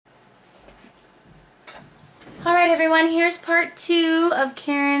Alright everyone, here's part 2 of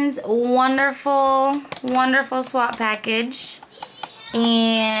Karen's wonderful swap package.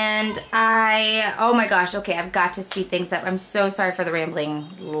 And oh my gosh, okay, I've got to speed things up. I'm so sorry for the rambling.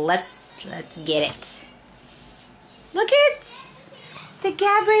 Let's get it. Look at the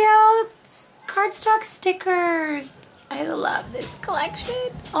Gabrielle cardstock stickers. I love this collection.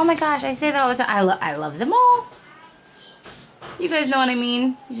 Oh my gosh, I say that all the time. I love them all. You guys know what I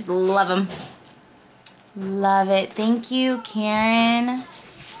mean. You just love them. Love it. Thank you, Karen.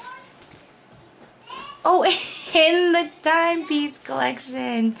 Oh, in the timepiece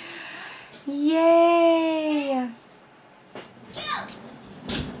collection. Yay.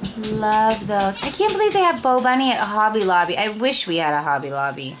 Love those. I can't believe they have Bo Bunny at Hobby Lobby. I wish we had a Hobby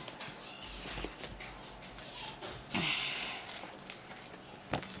Lobby.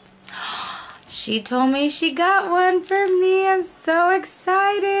 She told me she got one for me. I'm so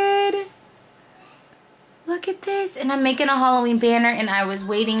excited. Look at this. And I'm making a Halloween banner, and I was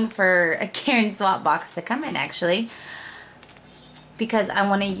waiting for a Karen swap box to come in actually, because I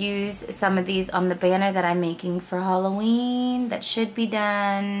want to use some of these on the banner that I'm making for Halloween. That should be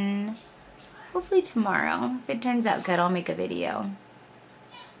done hopefully tomorrow. If it turns out good, I'll make a video.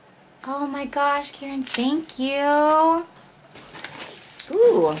 Oh my gosh, Karen, thank you.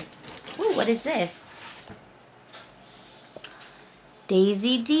 Ooh, what is this?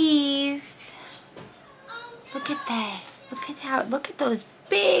 Daisy D's. Look at this. Look at those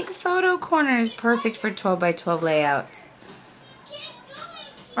big photo corners. Perfect for 12 by 12 layouts.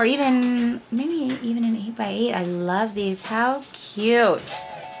 Or maybe even an 8 by 8. I love these. How cute.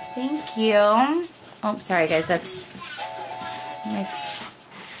 Thank you. Oh, sorry guys. That's my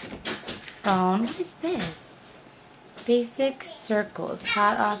phone. What is this? Basic circles.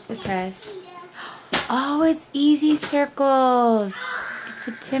 Hot off the press. Oh, it's easy circles. It's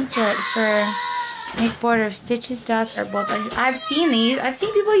a template for make border of stitches, dots, or both. I've seen these. I've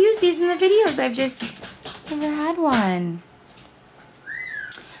seen people use these in the videos. I've just never had one.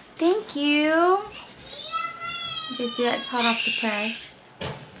 Thank you. You see that's hot off the press.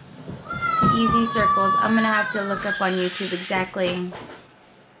 Easy circles. I'm going to have to look up on YouTube exactly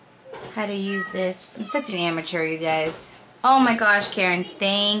how to use this. I'm such an amateur, you guys. Oh my gosh, Karen.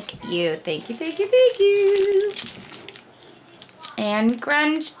 Thank you. Thank you, thank you, thank you. And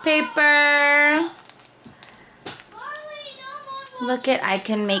grunge paper. Look at, I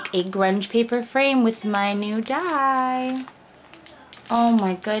can make a grunge paper frame with my new die. Oh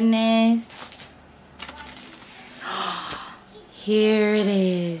my goodness. Here it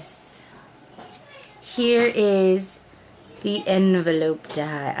is. Here is the envelope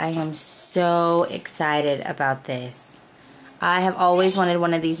die. I am so excited about this. I have always wanted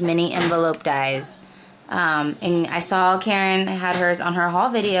one of these mini envelope dies. And I saw Karen had hers on her haul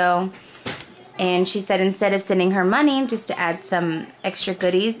video. And she said instead of sending her money, just to add some extra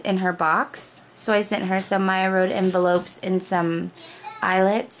goodies in her box. So I sent her some Maya Road envelopes and some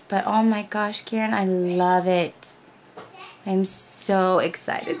eyelets. But oh my gosh, Karen, I love it. I'm so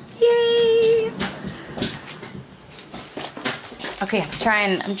excited. Yay! Okay,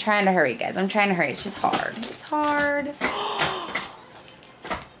 I'm trying to hurry, guys. I'm trying to hurry. It's just hard. It's hard.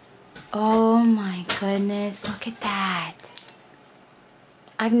 Oh my goodness, look at that.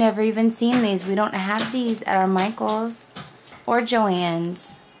 I've never even seen these. We don't have these at our Michael's or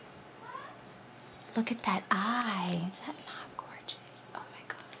Joann's. Look at that eye. Is that not gorgeous? Oh my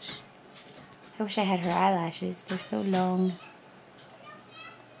gosh. I wish I had her eyelashes. They're so long.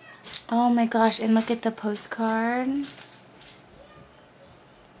 Oh my gosh, and look at the postcard.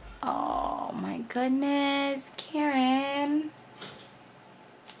 Oh my goodness, Karen.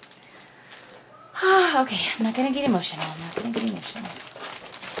 Okay, I'm not gonna get emotional.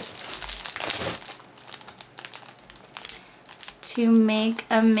 To make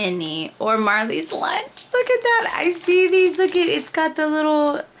a mini or Marley's lunch. Look at that. I see these. Look at, it's got the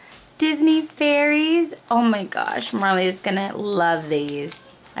little Disney fairies. Oh my gosh, Marley is gonna love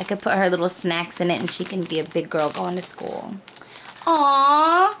these. I could put her little snacks in it and she can be a big girl going to school.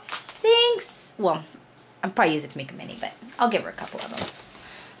 Aww, thanks. Well, I'll probably use it to make a mini, but I'll give her a couple of them.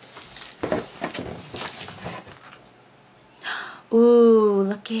 Ooh,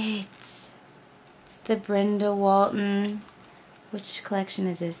 look it. It's the Brenda Walton. Which collection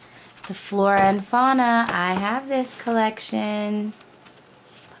is this? The Flora and Fauna. I have this collection.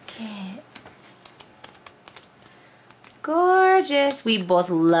 Look it. Gorgeous. We both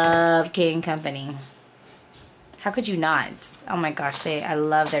love King & Company. How could you not? Oh my gosh, I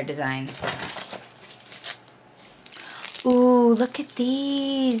love their design. Ooh, look at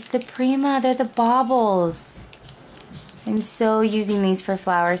these. The Prima, they're the baubles. I'm so using these for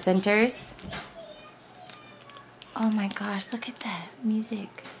flower centers. Oh my gosh, look at that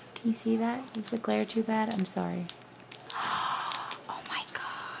music. Can you see that? Is the glare too bad? I'm sorry. Oh my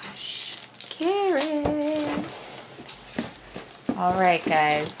gosh. Karen. All right,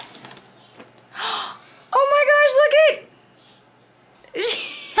 guys. Oh my gosh, look at.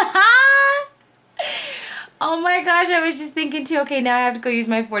 Oh my gosh, I was just thinking too, okay, now I have to go use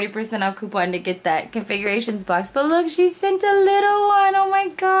my 40% off coupon to get that configurations box. But look, she sent a little one. Oh my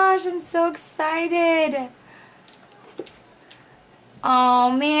gosh, I'm so excited. Oh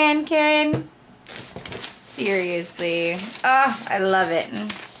man, Karen. Seriously. Oh, I love it.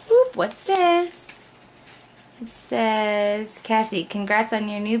 Oop, what's this? It says, Cassie, congrats on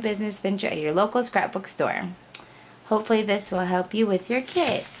your new business venture at your local scrapbook store. Hopefully this will help you with your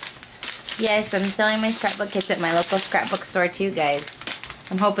kits. Yes, I'm selling my scrapbook kits at my local scrapbook store too, guys.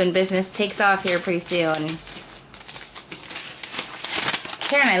 I'm hoping business takes off here pretty soon.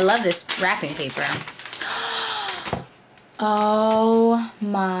 Karen, I love this wrapping paper. Oh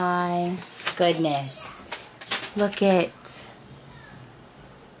my goodness. Look it.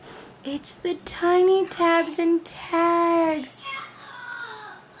 It's the tiny tabs and tags.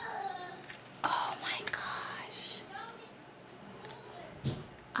 Oh my gosh.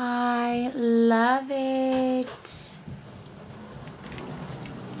 I love it.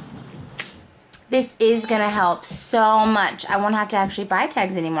 This is going to help so much. I won't have to actually buy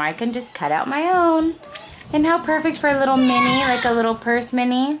tags anymore. I can just cut out my own. And how perfect for a little mini, like a little purse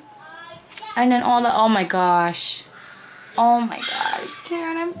mini. And then all the, oh my gosh. Oh my gosh,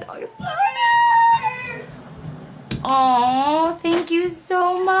 Karen, I'm so excited. Oh, thank you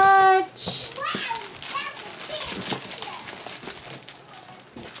so much.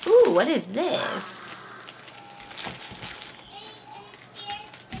 Ooh, what is this?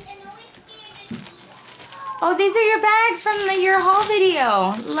 Oh, these are your bags from your haul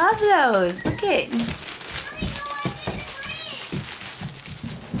video. Love those. Look at.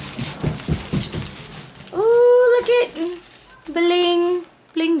 Ooh, look at. Bling.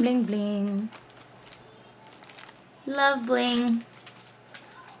 Bling, bling, bling. Love bling.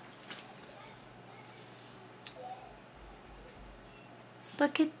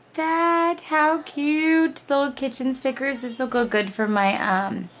 Look at that. How cute. Little kitchen stickers. This will go good for my,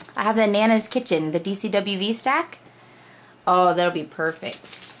 I have the Nana's Kitchen, the DCWV stack. Oh, that'll be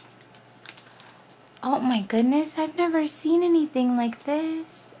perfect. Oh my goodness, I've never seen anything like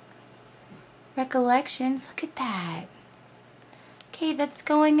this. Recollections, look at that. Okay, that's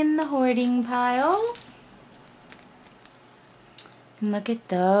going in the hoarding pile. And look at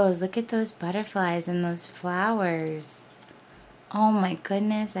those butterflies and those flowers. Oh my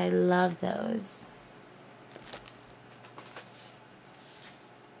goodness, I love those.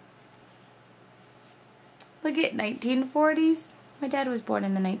 Look at 1940s. My dad was born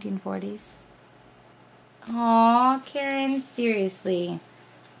in the 1940s. Aw, Karen, seriously.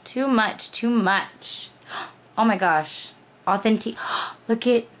 Too much, too much. Oh my gosh. Authentic. Look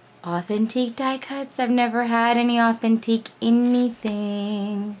at authentic die cuts. I've never had any authentic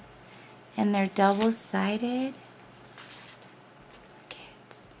anything. And they're double-sided. Look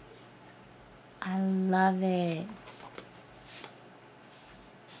it. I love it.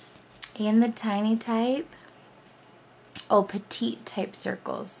 And the tiny type. Oh, petite type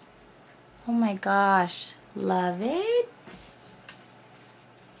circles. Oh my gosh. Love it.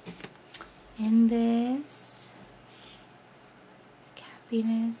 And this.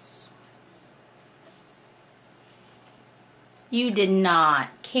 Happiness. You did not.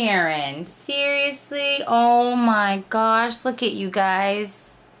 Karen. Seriously? Oh my gosh. Look at you guys.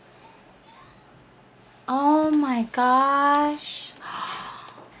 Oh my gosh.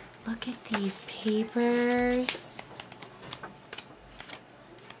 Look at these papers.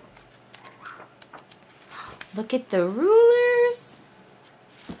 Look at the rulers.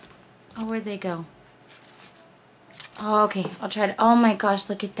 Oh, where'd they go? Oh, okay, I'll try to, oh my gosh,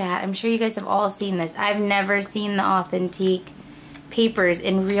 look at that. I'm sure you guys have all seen this. I've never seen the authentic papers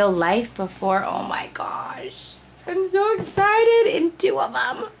in real life before. Oh my gosh. I'm so excited. And 2 of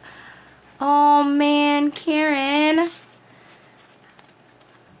them. Oh man, Karen.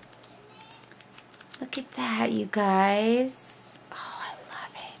 Look at that, you guys. Oh, I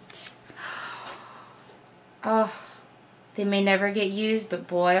love it. Oh, they may never get used, but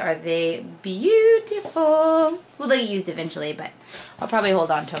boy, are they beautiful. Well, they'll get used eventually, but I'll probably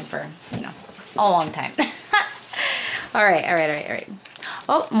hold on to them for, you know, a long time. All right.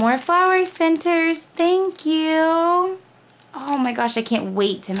 Oh, more flower centers. Thank you. Oh my gosh, I can't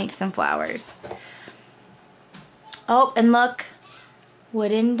wait to make some flowers. Oh, and look.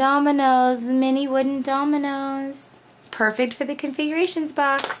 Wooden dominoes, mini wooden dominoes. Perfect for the configurations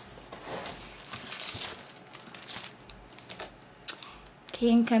box.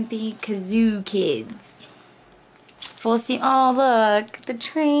 K & Company Kazoo Kids. Full steam. Oh, look. The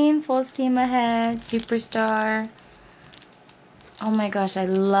train. Full steam ahead. Superstar. Oh my gosh, I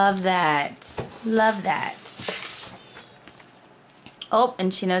love that. Love that. Oh,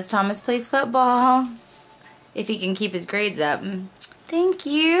 and she knows Thomas plays football. If he can keep his grades up. Thank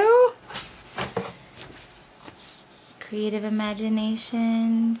you. Creative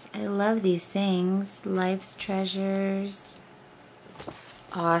imaginations. I love these things. Life's treasures.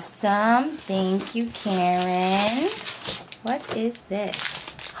 Awesome. Thank you, Karen. What is this?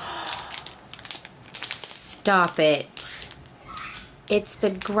 Stop it. It's the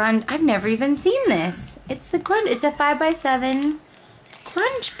grunge. I've never even seen this. It's the grunge. It's a 5x7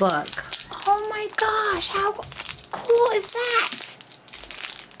 grunge book. Oh my gosh, how cool is that?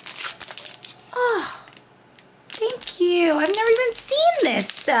 Oh, thank you. I've never even seen this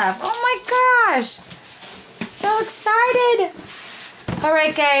stuff. Oh my gosh. So excited. All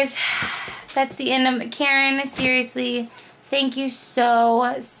right, guys. That's the end of Karen. Seriously, thank you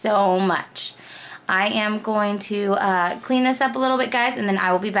so, so much. I am going to clean this up a little bit, guys, and then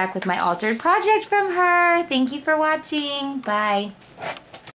I will be back with my altered project from her. Thank you for watching. Bye.